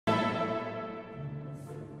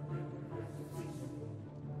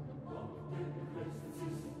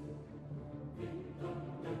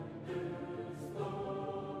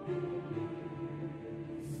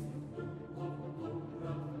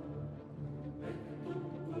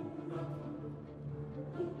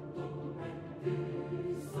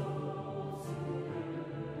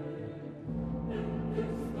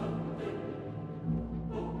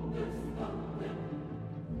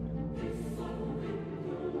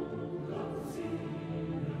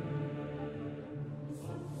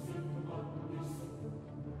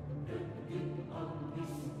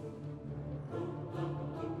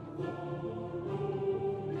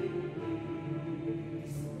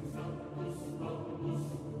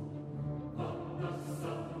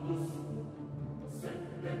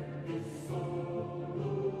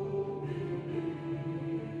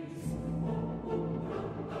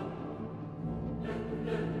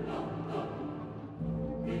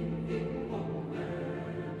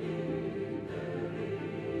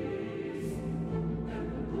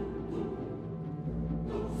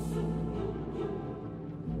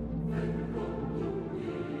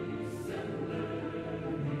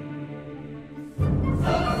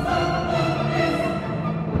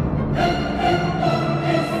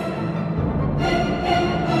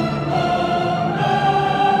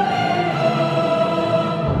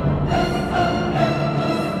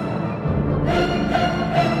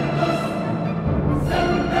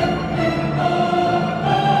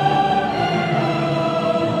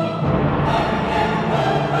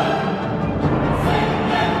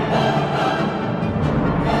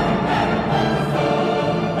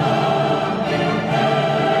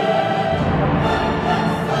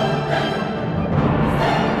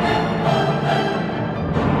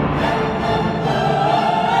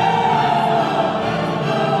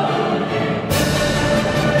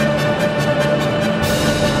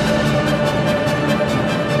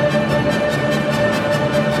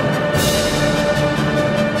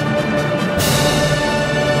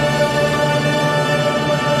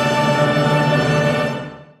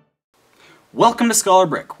Welcome to Scholar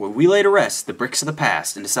Brick, where we lay to rest the bricks of the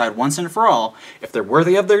past and decide once and for all if they're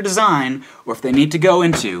worthy of their design or if they need to go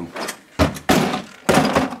into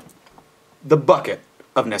the Bucket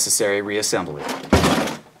of Necessary Reassembly.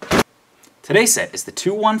 Today's set is the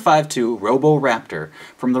 2152 Robo Raptor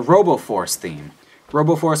from the Roboforce theme.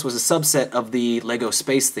 Roboforce was a subset of the LEGO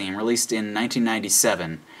Space theme released in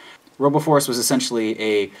 1997. Roboforce was essentially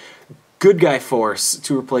a good guy force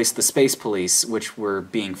to replace the Space Police, which were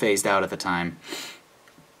being phased out at the time.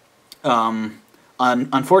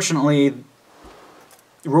 Unfortunately,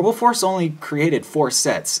 Roboforce only created 4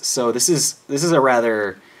 sets, so this is a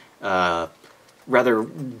rather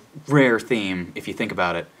rare theme if you think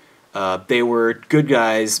about it. They were good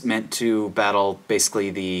guys meant to battle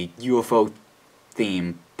basically the UFO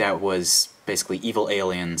theme that was basically evil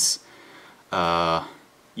aliens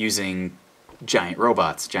using giant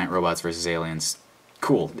robots versus aliens.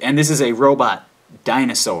 Cool. And this is a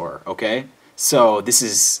robot-dinosaur, okay? So this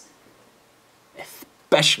is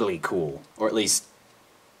especially cool, or at least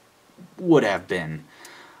would have been.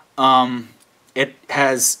 It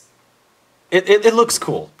looks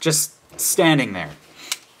cool, just standing there.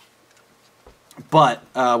 But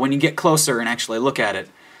when you get closer and actually look at it,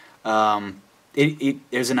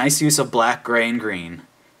 there's a nice use of black, gray, and green.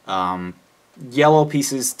 Yellow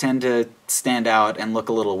pieces tend to stand out and look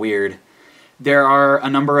a little weird. There are a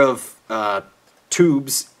number of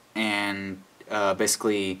tubes and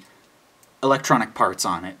basically electronic parts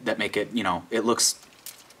on it that make it, you know, it looks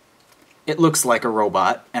like a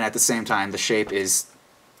robot, and at the same time the shape is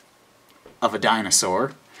of a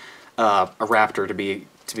dinosaur, a raptor to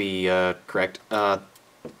be correct.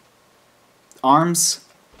 Arms,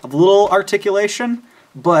 a little articulation,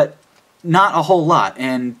 but not a whole lot,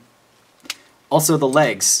 and also the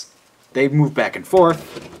legs, they move back and forth,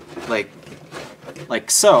 like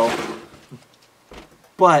so,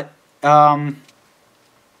 but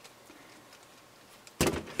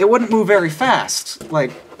it wouldn't move very fast.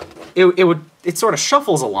 Like it sort of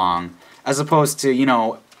shuffles along, as opposed to, you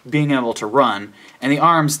know, being able to run, and the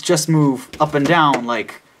arms just move up and down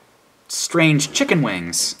like strange chicken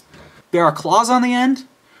wings. There are claws on the end,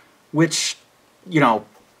 which, you know,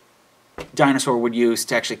 dinosaur would use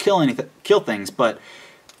to actually kill things, but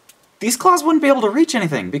these claws wouldn't be able to reach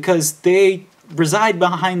anything because they reside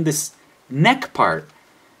behind this neck part,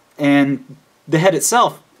 and the head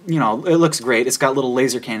itself, you know, it looks great. It's got little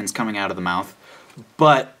laser cannons coming out of the mouth,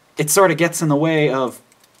 but it sort of gets in the way of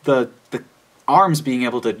the arms being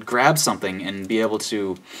able to grab something and be able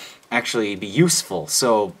to actually be useful.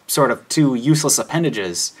 So sort of two useless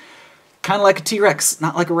appendages, kind of like a T-Rex,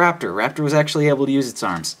 not like a raptor. Raptor was actually able to use its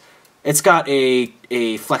arms. It's got a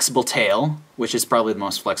flexible tail, which is probably the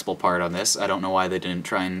most flexible part on this. I don't know why they didn't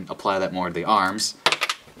try and apply that more to the arms.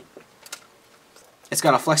 It's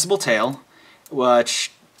got a flexible tail,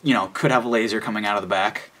 which, you know, could have a laser coming out of the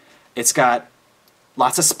back. It's got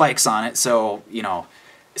lots of spikes on it, so, you know,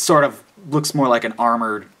 it sort of looks more like an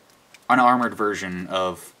armored version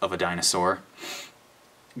of a dinosaur.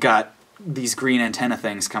 Got these green antenna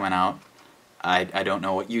things coming out. I don't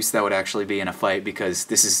know what use that would actually be in a fight, because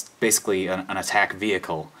this is basically an attack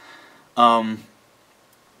vehicle.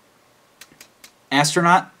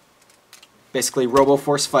 Astronaut, basically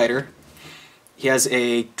Roboforce fighter. He has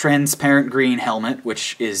a transparent green helmet,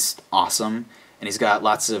 which is awesome, and he's got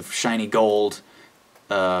lots of shiny gold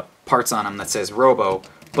parts on him that says Robo.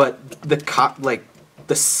 But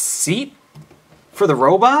the seat for the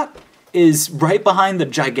robot is right behind the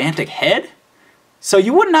gigantic head. So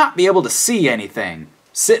you would not be able to see anything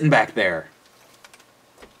sitting back there.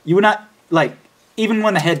 You would not, like, even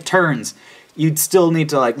when the head turns, you'd still need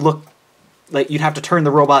to, like, look, like, you'd have to turn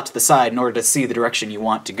the robot to the side in order to see the direction you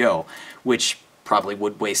want to go, which probably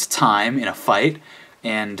would waste time in a fight,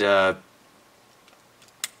 and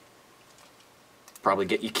probably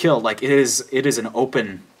get you killed. Like, it is an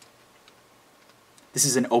open, this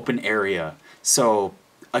is an open area. So,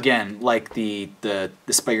 again, like the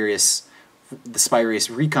Spirius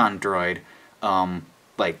recon droid,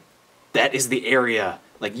 like, that is the area.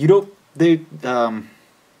 Like, you don't,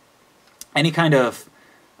 any kind of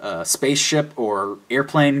spaceship or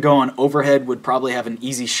airplane going overhead would probably have an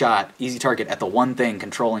easy target at the one thing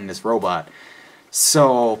controlling this robot.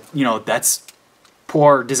 So, you know, that's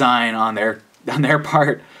poor design on their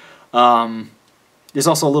part. There's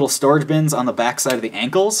also little storage bins on the back side of the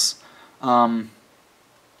ankles.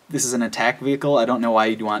 This is an attack vehicle. I don't know why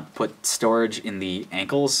you'd want to put storage in the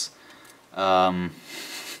ankles. So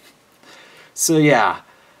yeah,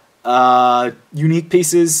 unique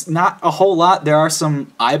pieces, not a whole lot. There are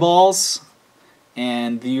some eyeballs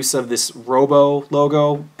and the use of this Robo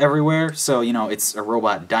logo everywhere. So, you know, it's a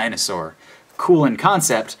robot dinosaur. cool in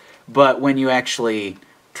concept, but when you actually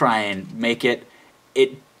try and make it,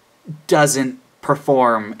 it doesn't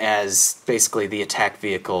perform as basically the attack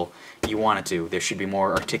vehicle you want it to. There should be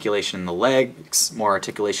more articulation in the legs, more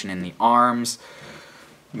articulation in the arms,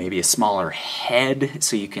 maybe a smaller head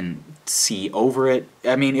so you can see over it.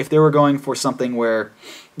 I mean, if they were going for something where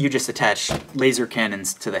you just attach laser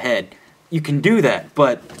cannons to the head, you can do that,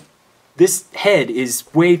 but this head is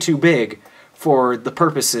way too big for the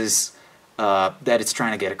purposes that it's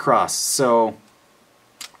trying to get across. So,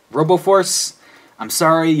 Roboforce, I'm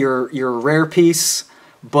sorry, you're a rare piece,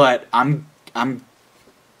 but I'm gonna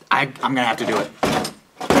have to do it.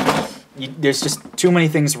 There's just too many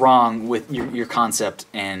things wrong with your concept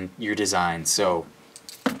and your design. So